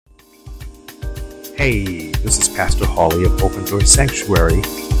Hey, this is Pastor Hawley of Open Door Sanctuary,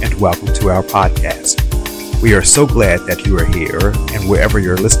 and welcome to our podcast. We are so glad that you are here, and wherever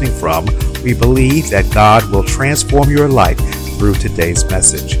you're listening from, we believe that God will transform your life through today's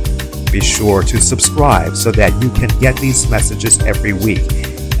message. Be sure to subscribe so that you can get these messages every week,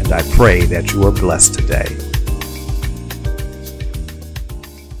 and I pray that you are blessed today.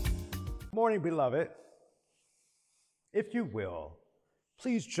 Good morning, beloved. If you will,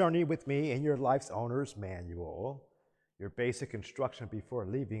 please journey with me in your life's owner's manual, your basic instruction before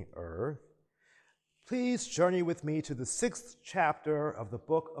leaving Earth. Please journey with me to the 6th chapter of the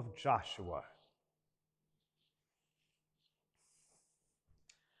book of Joshua.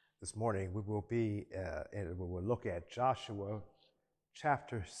 This morning we will look at Joshua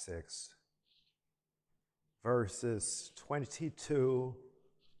chapter 6, verses 22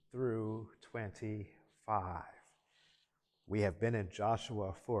 through 25. We have been in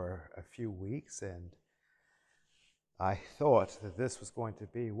Joshua for a few weeks, and I thought that this was going to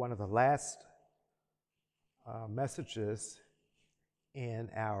be one of the last messages in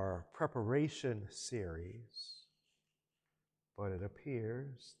our preparation series, but it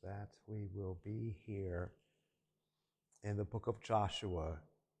appears that we will be here in the book of Joshua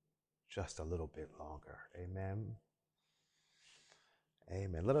just a little bit longer. Amen.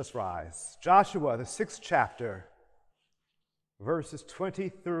 Amen. Let us rise. Joshua, the 6th chapter, verses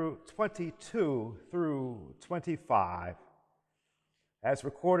 22 through 25, as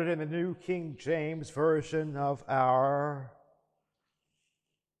recorded in the New King James Version of our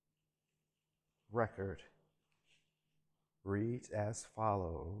record, reads as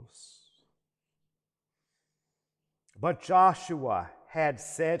follows. But Joshua had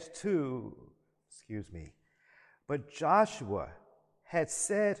said to the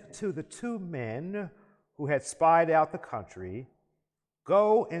two men who had spied out the country,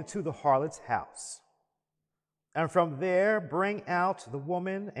 "Go into the harlot's house, and from there bring out the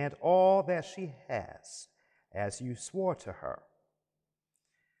woman and all that she has, as you swore to her."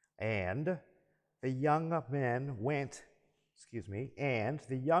 And the young men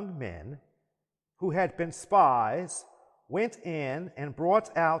who had been spies went in and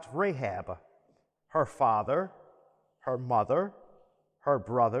brought out Rahab, her father, her mother, her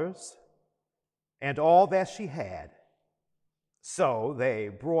brothers, and all that she had. So they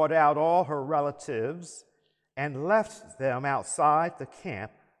brought out all her relatives and left them outside the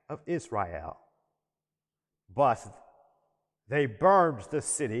camp of Israel. But they burned the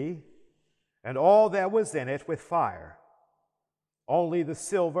city and all that was in it with fire. Only the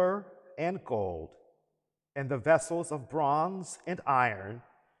silver and gold and the vessels of bronze and iron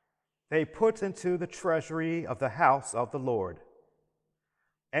they put into the treasury of the house of the Lord.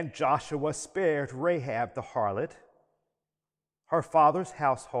 And Joshua spared Rahab the harlot, her father's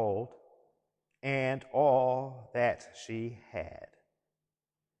household, and all that she had.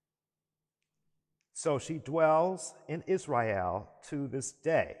 So she dwells in Israel to this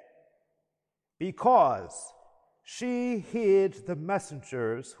day, because she hid the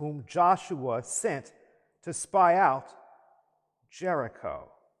messengers whom Joshua sent to spy out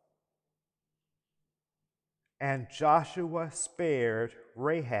Jericho. And Joshua spared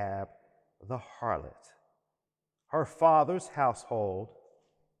Rahab the harlot, her father's household,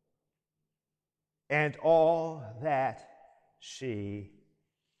 and all that she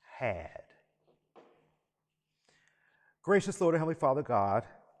had. Gracious Lord and Heavenly Father God,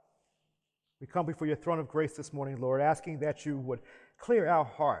 we come before your throne of grace this morning, Lord, asking that you would clear our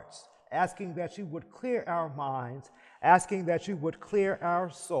hearts, asking that you would clear our minds, asking that you would clear our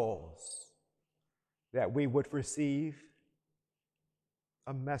souls, that we would receive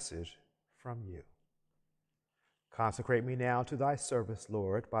a message from you. Consecrate me now to thy service,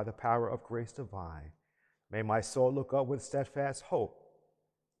 Lord, by the power of grace divine. May my soul look up with steadfast hope,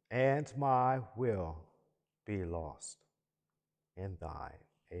 and my will be lost in thine.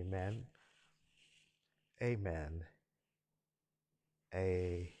 Amen. Amen.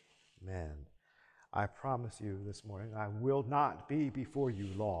 Amen. I promise you this morning I will not be before you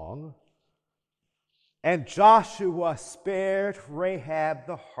long. And Joshua spared Rahab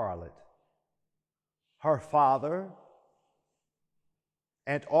the harlot, her father,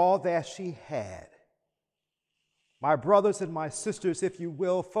 and all that she had. My brothers and my sisters, if you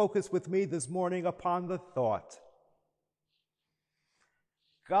will, focus with me this morning upon the thought: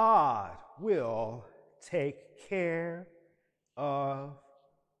 God will take care of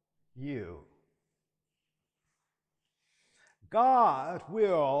you. God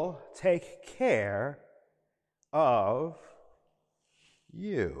will take care of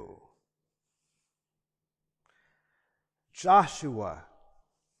you. Joshua,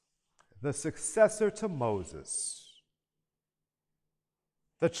 the successor to Moses,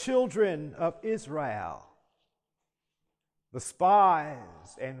 the children of Israel, the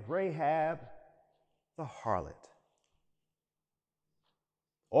spies, and Rahab the harlot.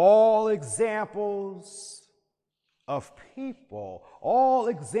 All examples of people, all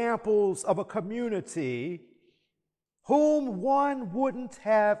examples of a community whom one wouldn't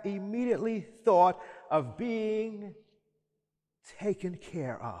have immediately thought of being taken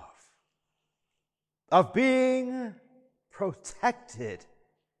care of being protected,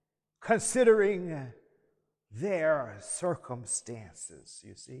 considering their circumstances.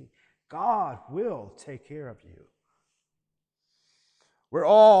 You see, God will take care of you. We're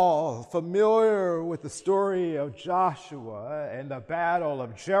all familiar with the story of Joshua and the Battle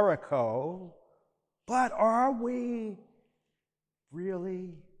of Jericho, but are we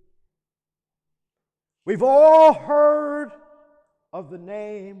really? We've all heard of the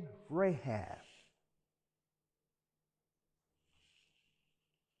name Rahab.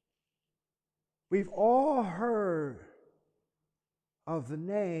 We've all heard of the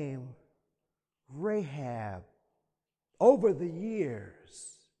name Rahab over the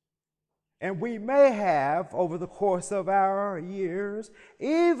years. And we may have, over the course of our years,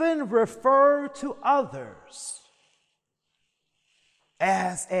 even referred to others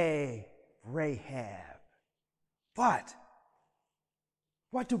as a Rahab. But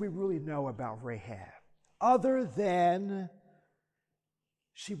what do we really know about Rahab, other than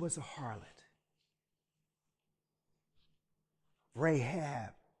she was a harlot?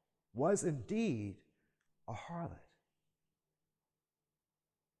 Rahab was indeed a harlot.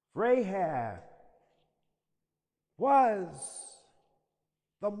 Rahab was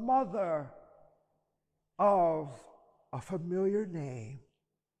the mother of a familiar name,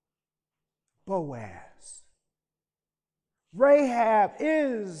 Boaz. Rahab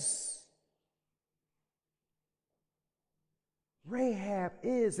is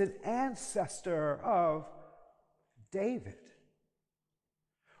an ancestor of David.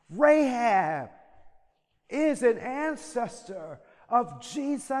 Rahab is an ancestor of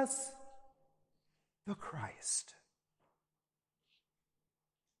Jesus the Christ.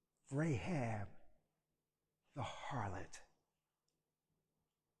 Rahab the harlot.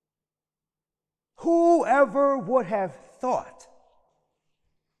 Whoever would have thought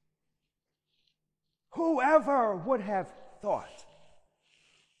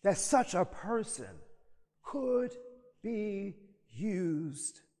that such a person could be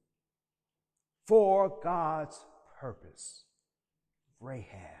used for God's purpose?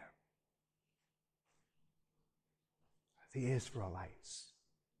 Rahab. The Israelites.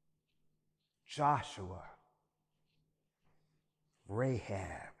 Joshua.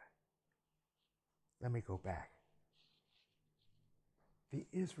 Rahab. Let me go back. The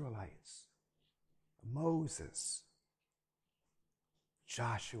Israelites. Moses.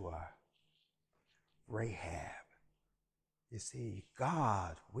 Joshua. Rahab. You see,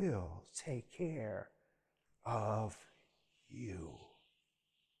 God will take care of you.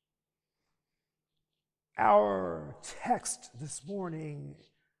 Our text this morning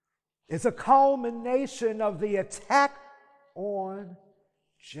is a culmination of the attack on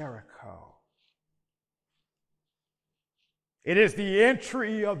Jericho. It is the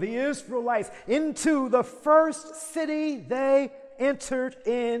entry of the Israelites into the first city they entered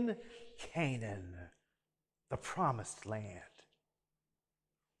in Canaan, the promised land.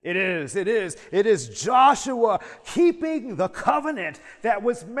 It is Joshua keeping the covenant that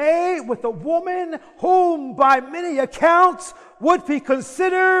was made with a woman whom by many accounts would be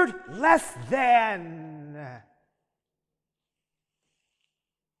considered less than.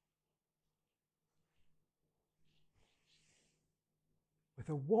 With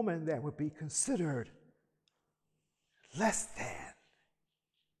a woman that would be considered less than.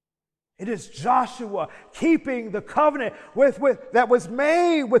 It is Joshua keeping the covenant that was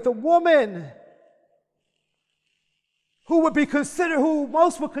made with a woman who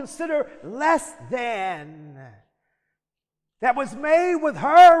most would consider less than. That was made with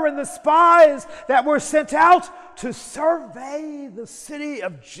her and the spies that were sent out to survey the city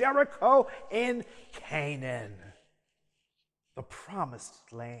of Jericho in Canaan, the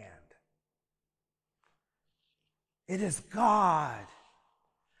promised land. It is God.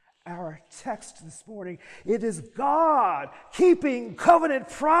 Our text this morning, it is God keeping covenant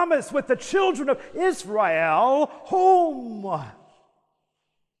promise with the children of Israel, whom,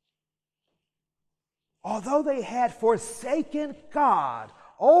 although they had forsaken God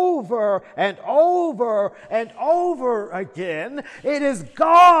over and over and over again, it is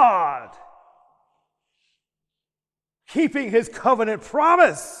God keeping his covenant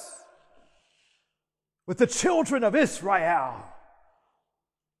promise with the children of Israel,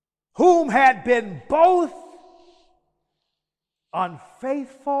 whom had been both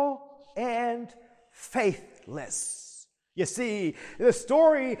unfaithful and faithless. You see, the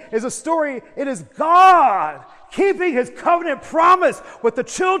story is a story, it is God keeping his covenant promise with the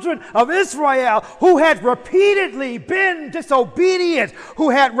children of Israel who had repeatedly been disobedient, who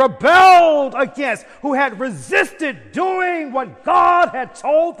had rebelled against, who had resisted doing what God had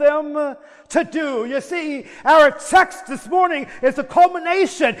told them to do. You see, our text this morning is the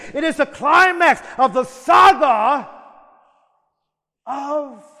culmination, it is the climax of the saga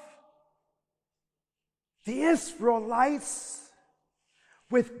of the Israelites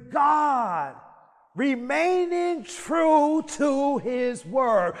with God remaining true to his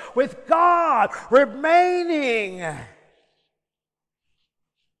word, with God remaining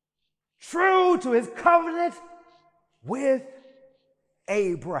true to his covenant with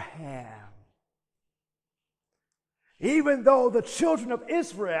Abraham. Even though the children of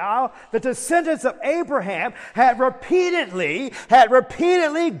Israel, the descendants of Abraham, had repeatedly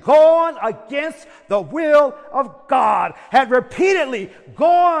gone against the will of God, had repeatedly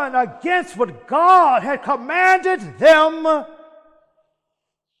gone against what God had commanded them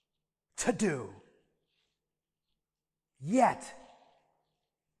to do. Yet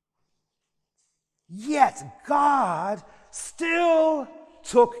God still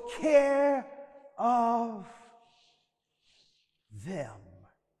took care of them.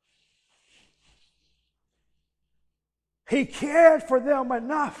 He cared for them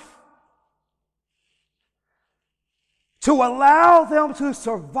enough to allow them to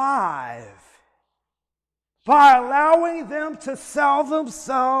survive by allowing them to sell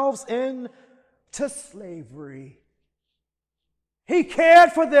themselves into slavery. He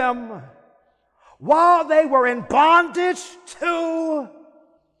cared for them while they were in bondage to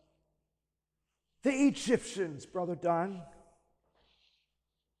the Egyptians, Brother Dunn.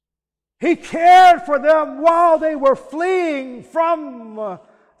 He cared for them while they were fleeing from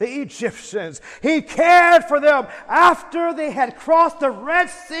the Egyptians. He cared for them after they had crossed the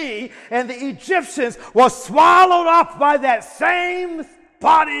Red Sea and the Egyptians were swallowed up by that same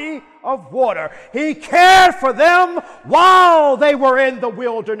body of water. He cared for them while they were in the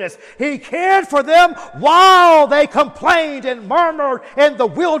wilderness. He cared for them while they complained and murmured in the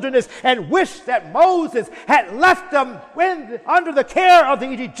wilderness and wished that Moses had left them under the care of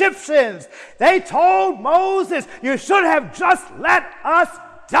the Egyptians. They told Moses, "You should have just let us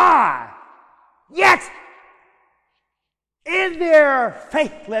die." Yet, in their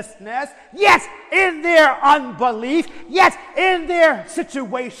faithlessness, yet in their unbelief, yet in their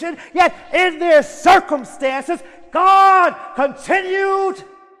situation, yet in their circumstances, God continued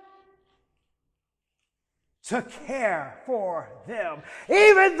to care for them.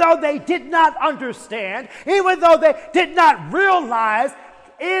 Even though they did not understand, even though they did not realize,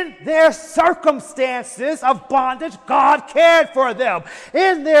 in their circumstances of bondage, God cared for them.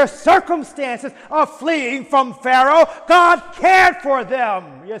 In their circumstances of fleeing from Pharaoh, God cared for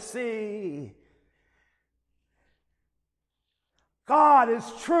them. You see, God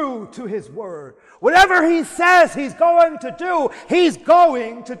is true to his word. Whatever he says he's going to do, he's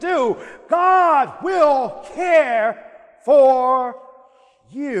going to do. God will care for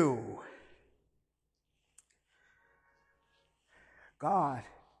you. God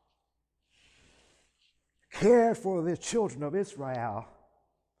cared for the children of Israel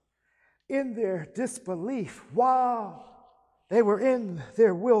in their disbelief while they were in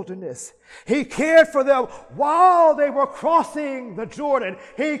their wilderness. He cared for them while they were crossing the Jordan.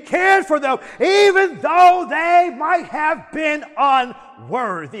 He cared for them even though they might have been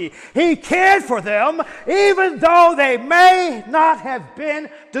unworthy. He cared for them even though they may not have been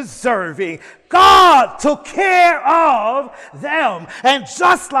deserving. God took care of them. And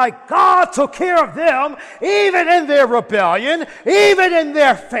just like God took care of them, even in their rebellion, even in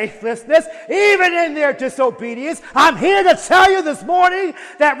their faithlessness, even in their disobedience, I'm here to tell you this morning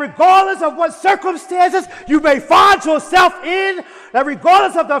that regardless of what circumstances you may find yourself in, that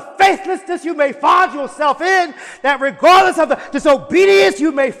regardless of the faithlessness you may find yourself in, that regardless of the disobedience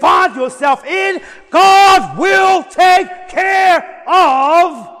you may find yourself in, God will take care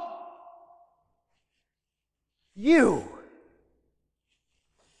of you.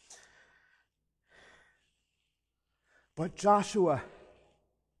 But Joshua,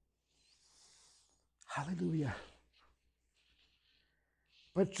 hallelujah.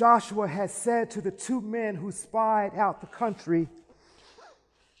 But Joshua had said to the two men who spied out the country,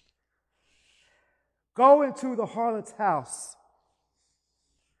 "Go into the harlot's house,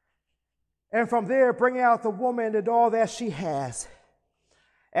 and from there bring out the woman and all that she has,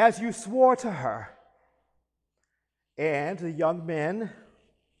 as you swore to her. And the young men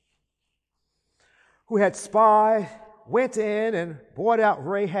who had spied went in and brought out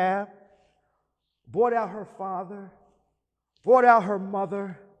Rahab, brought out her father, brought out her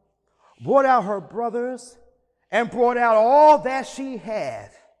mother, brought out her brothers, and brought out all that she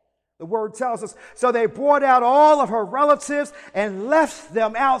had. The word tells us, so they brought out all of her relatives and left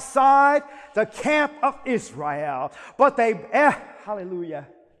them outside the camp of Israel. But hallelujah,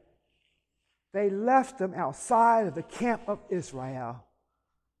 they left them outside of the camp of Israel.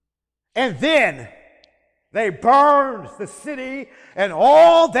 And then they burned the city and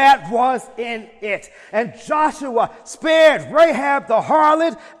all that was in it. And Joshua spared Rahab the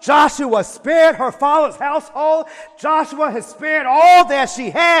harlot. Joshua spared her father's household. Joshua has spared all that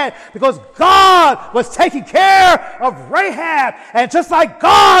she had because God was taking care of Rahab. And just like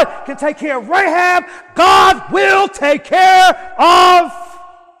God can take care of Rahab, God will take care of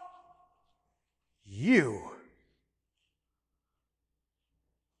you.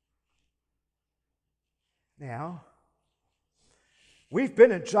 Now, we've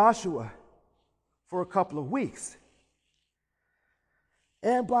been in Joshua for a couple of weeks.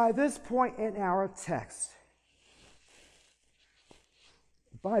 And by this point in our text,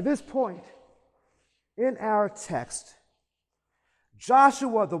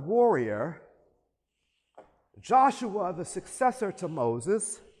 Joshua the warrior, Joshua the successor to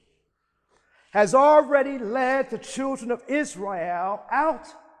Moses, has already led the children of Israel out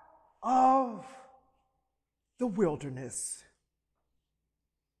of the wilderness.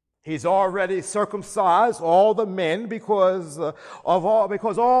 He's already circumcised all the men because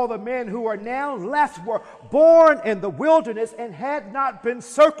all the men who are now left were born in the wilderness and had not been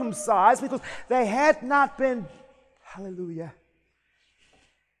circumcised because they had not been, hallelujah,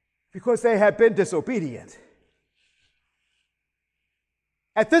 because they had been disobedient.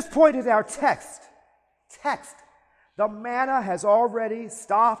 At this point in our text, the manna has already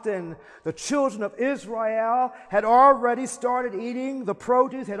stopped and the children of Israel had already started eating the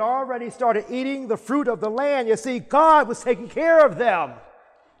produce, had already started eating the fruit of the land. You see, God was taking care of them.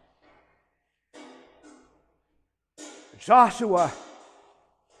 Joshua,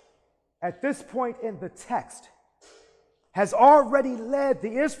 at this point in the text, has already led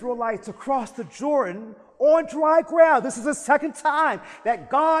the Israelites across the Jordan on dry ground. This is the second time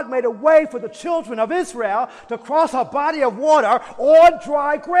that God made a way for the children of Israel to cross a body of water on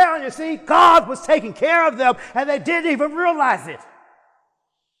dry ground. You see, God was taking care of them, and they didn't even realize it.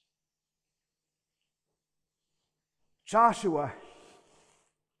 Joshua,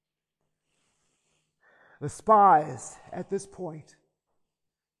 the spies at this point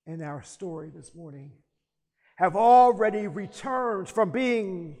in our story this morning, have already returned from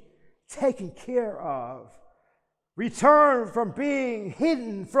being taken care of, returned from being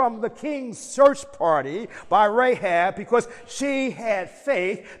hidden from the king's search party by Rahab because she had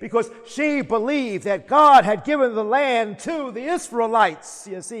faith, because she believed that God had given the land to the Israelites.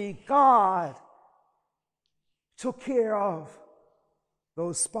 You see, God took care of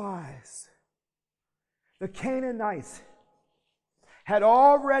those spies. The Canaanites had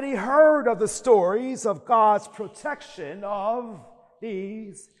already heard of the stories of God's protection of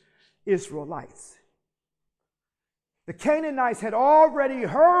these Israelites. The Canaanites had already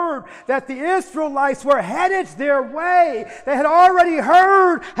heard that the Israelites were headed their way. They had already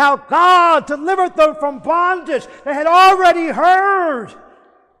heard how God delivered them from bondage. They had already heard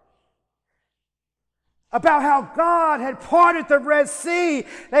about how God had parted the Red Sea.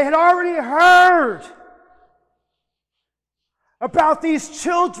 They had already heard about these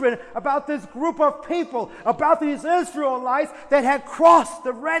children, about this group of people, about these Israelites that had crossed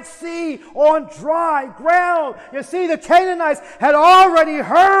the Red Sea on dry ground. You see, the Canaanites had already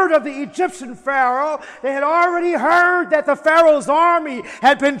heard of the Egyptian Pharaoh. They had already heard that the Pharaoh's army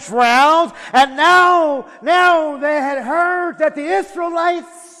had been drowned. And now they had heard that the Israelites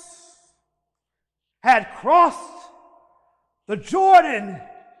had crossed the Jordan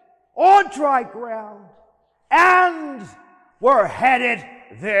on dry ground and were headed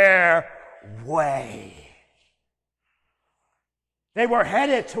their way. They were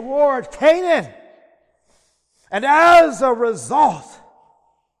headed toward Canaan. And as a result,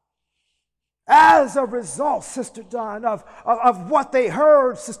 Sister Dawn, of what they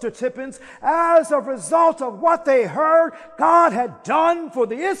heard, Sister Tippins, as a result of what they heard God had done for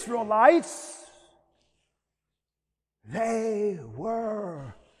the Israelites, they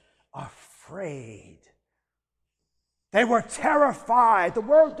were afraid. They were terrified. The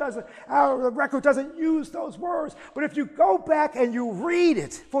record doesn't use those words. But if you go back and you read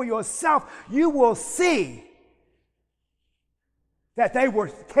it for yourself, you will see that they were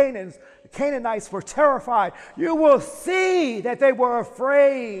the Canaanites were terrified. You will see that they were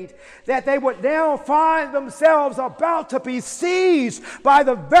afraid, that they would now find themselves about to be seized by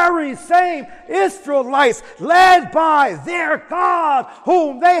the very same Israelites led by their God,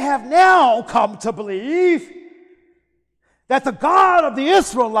 whom they have now come to believe that the God of the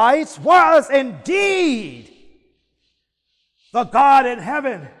Israelites was indeed the God in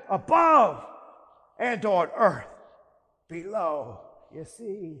heaven above and on earth below. You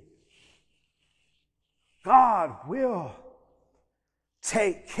see, God will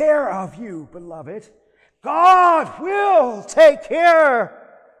take care of you, beloved. God will take care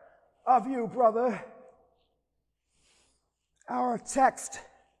of you, brother. Our text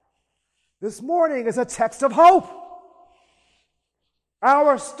this morning is a text of hope.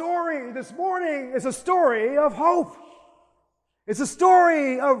 Our story this morning is a story of hope. It's a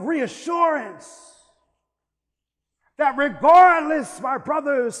story of reassurance. That regardless, my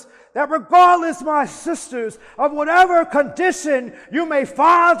brothers, that regardless, my sisters, of whatever condition you may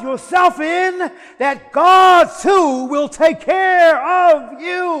find yourself in, that God too will take care of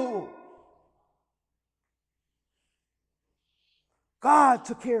you. God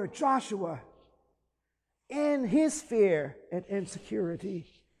took care of Joshua in his fear and insecurity.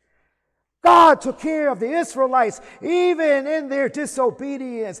 God took care of the Israelites even in their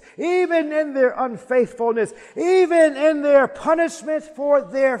disobedience, even in their unfaithfulness, even in their punishment for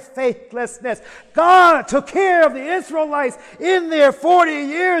their faithlessness. God took care of the Israelites in their 40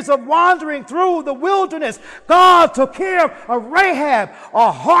 years of wandering through the wilderness. God took care of Rahab,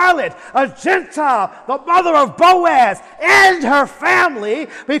 a harlot, a Gentile, the mother of Boaz, and her family,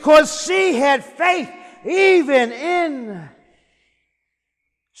 because she had faith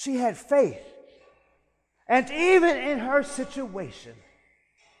She had faith. And even in her situation,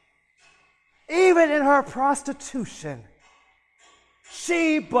 even in her prostitution,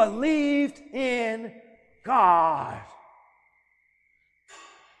 she believed in God.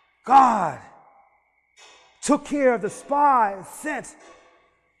 God took care of the spies sent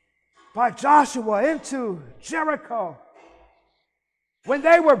by Joshua into Jericho when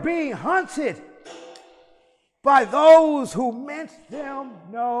they were being hunted by those who meant them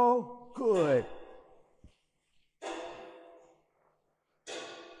no good.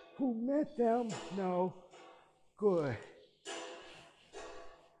 Who meant them no good.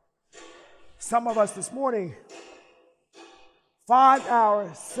 Some of us this morning find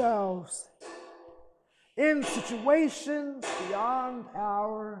ourselves in situations beyond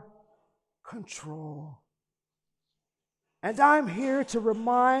our control. And I'm here to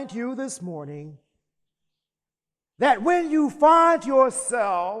remind you this morning that when you find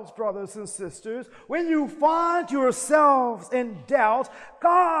yourselves, brothers and sisters, when you find yourselves in doubt,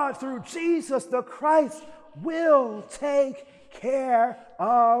 God, through Jesus the Christ, will take care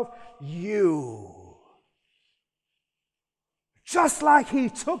of you. Just like he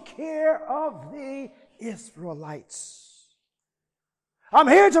took care of the Israelites. I'm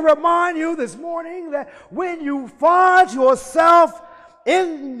here to remind you this morning that when you find yourself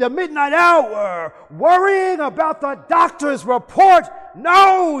in the midnight hour, worrying about the doctor's report,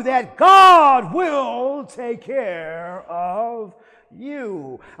 know that God will take care of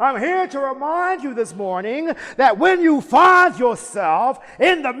you. I'm here to remind you this morning that when you find yourself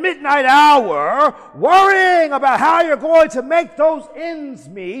in the midnight hour worrying about how you're going to make those ends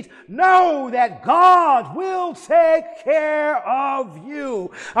meet, know that God will take care of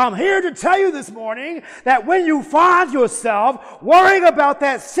you. I'm here to tell you this morning that when you find yourself worrying about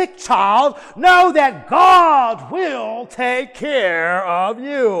that sick child, know that God will take care of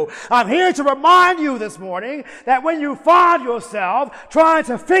you. I'm here to remind you this morning that when you find yourself trying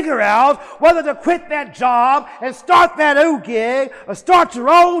to figure out whether to quit that job and start that new gig or start your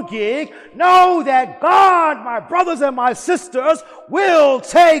own gig, know that God, my brothers and my sisters, will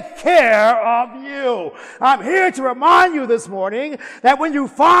take care of you. I'm here to remind you this morning that when you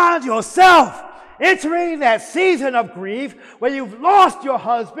find yourself entering that season of grief, when you've lost your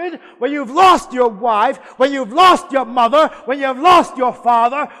husband, when you've lost your wife, when you've lost your mother, when you've lost your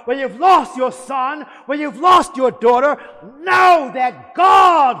father, when you've lost your son, when you've lost your daughter, know that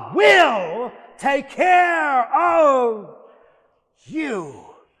God will take care of you.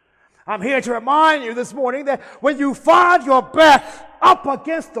 I'm here to remind you this morning that when you find your breath up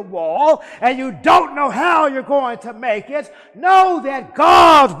against the wall and you don't know how you're going to make it, know that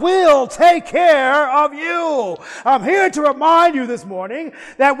God will take care of you. I'm here to remind you this morning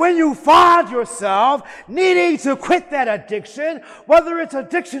that when you find yourself needing to quit that addiction, whether it's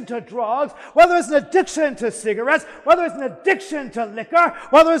addiction to drugs, whether it's an addiction to cigarettes, whether it's an addiction to liquor,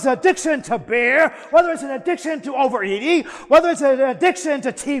 whether it's an addiction to beer, whether it's an addiction to overeating, whether it's an addiction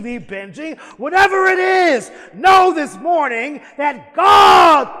to TV binging, whatever it is, know this morning that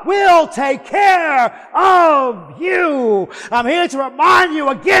God will take care of you. I'm here to remind you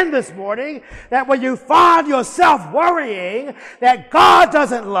again this morning that when you find yourself worrying that God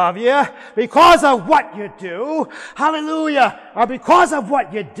doesn't love you because of what you do, hallelujah, or because of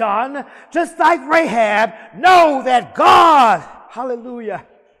what you've done, just like Rahab, know that God, hallelujah,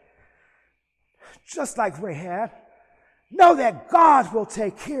 just like Rahab, know that God will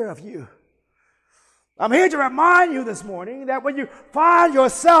take care of you. I'm here to remind you this morning that when you find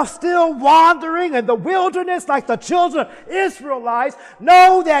yourself still wandering in the wilderness like the children of Israelites,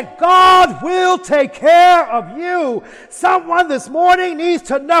 know that God will take care of you. Someone this morning needs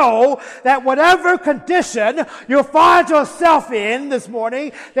to know that whatever condition you find yourself in this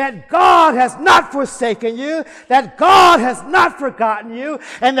morning, that God has not forsaken you, that God has not forgotten you,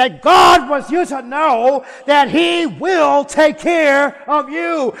 and that God wants you to know that He will take care of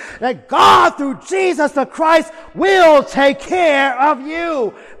you. That God, through Jesus the Christ, will take care of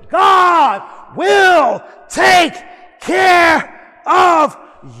you. God will take care of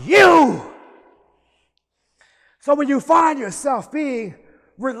you. So when you find yourself being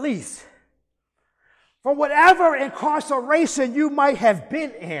released from whatever incarceration you might have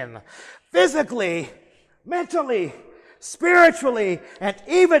been in, physically, mentally, spiritually, and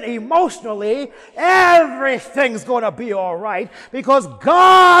even emotionally, everything's going to be all right because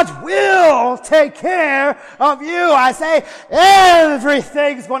God will take care of you. I say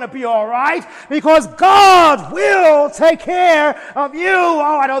everything's going to be all right because God will take care of you.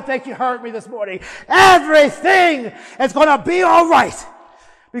 Oh, I don't think you heard me this morning. Everything is going to be all right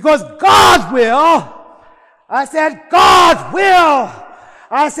because God will. I said God will.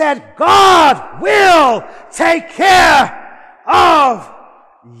 I said, God will take care of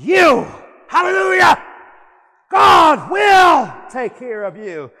you. Hallelujah. God will take care of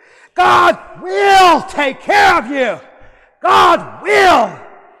you. God will take care of you. God will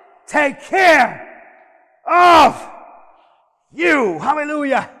take care of you.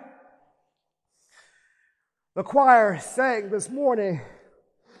 Hallelujah. The choir sang this morning,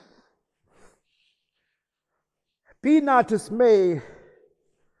 be not dismayed,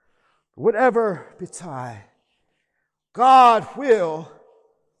 whatever betide, God will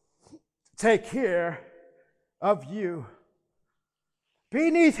take care of you.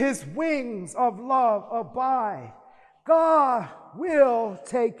 Beneath His wings of love abide. God will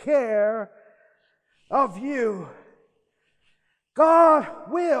take care of you. God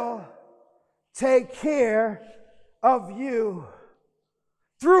will take care of you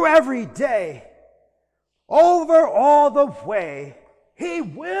through every day, over all the way. He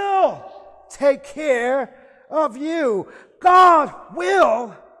will take care of you. God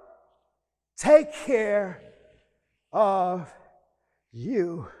will take care of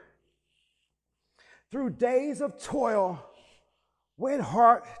you. Through days of toil, when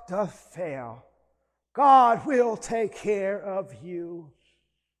heart doth fail, God will take care of you.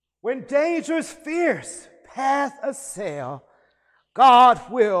 When dangers fierce path assail, God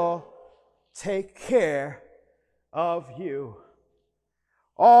will take care of you.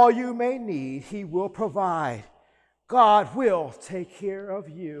 All you may need, He will provide. God will take care of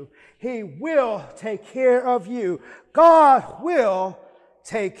you. He will take care of you. God will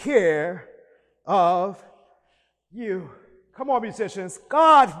take care of you. Come on, musicians.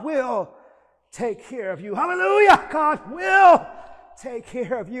 God will take care of you. Hallelujah. God will take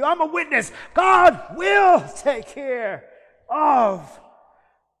care of you. I'm a witness. God will take care of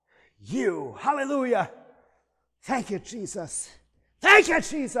you. Hallelujah. Thank you, Jesus. Thank you,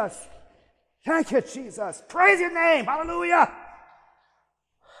 Jesus. Thank you, Jesus. Praise your name. Hallelujah.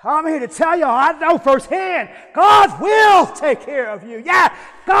 I'm here to tell you, I know firsthand, God will take care of you. Yeah,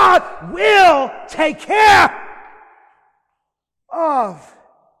 God will take care of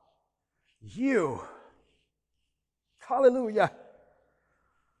you. Hallelujah.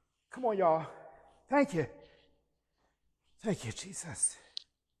 Come on, y'all. Thank you. Thank you, Jesus.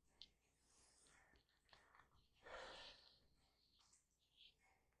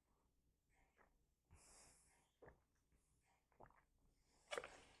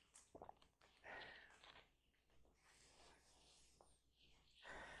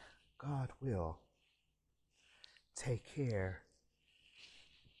 God will take care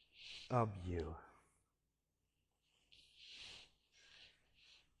of you.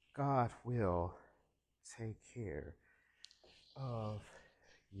 God will take care of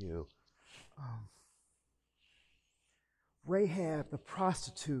you. Rahab the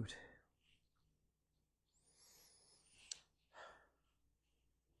prostitute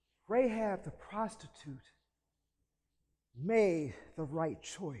made the right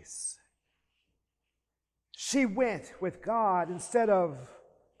choice. She went with God instead of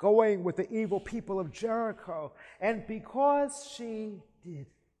going with the evil people of Jericho. And because she did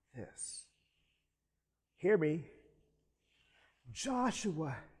this, hear me,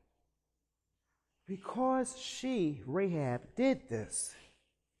 because Rahab, did this,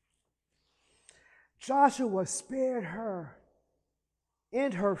 Joshua spared her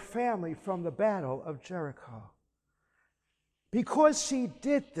and her family from the battle of Jericho. Because she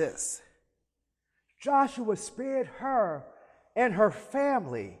did this, Joshua spared her and her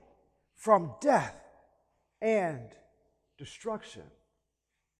family from death and destruction.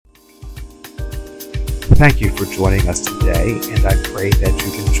 Thank you for joining us today, and I pray that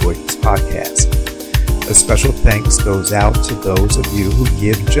you've enjoyed this podcast. A special thanks goes out to those of you who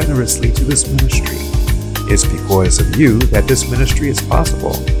give generously to this ministry. It's because of you that this ministry is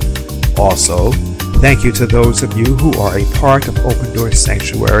possible. Also, thank you to those of you who are a part of Open Door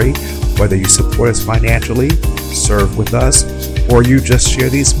Sanctuary, whether you support us financially, serve with us, or you just share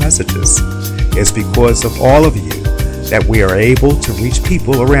these messages. It's because of all of you that we are able to reach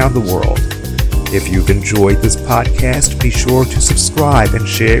people around the world. If you've enjoyed this podcast, be sure to subscribe and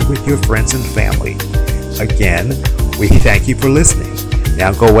share it with your friends and family. Again, we thank you for listening.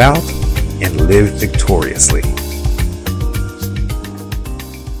 Now go out and live victoriously.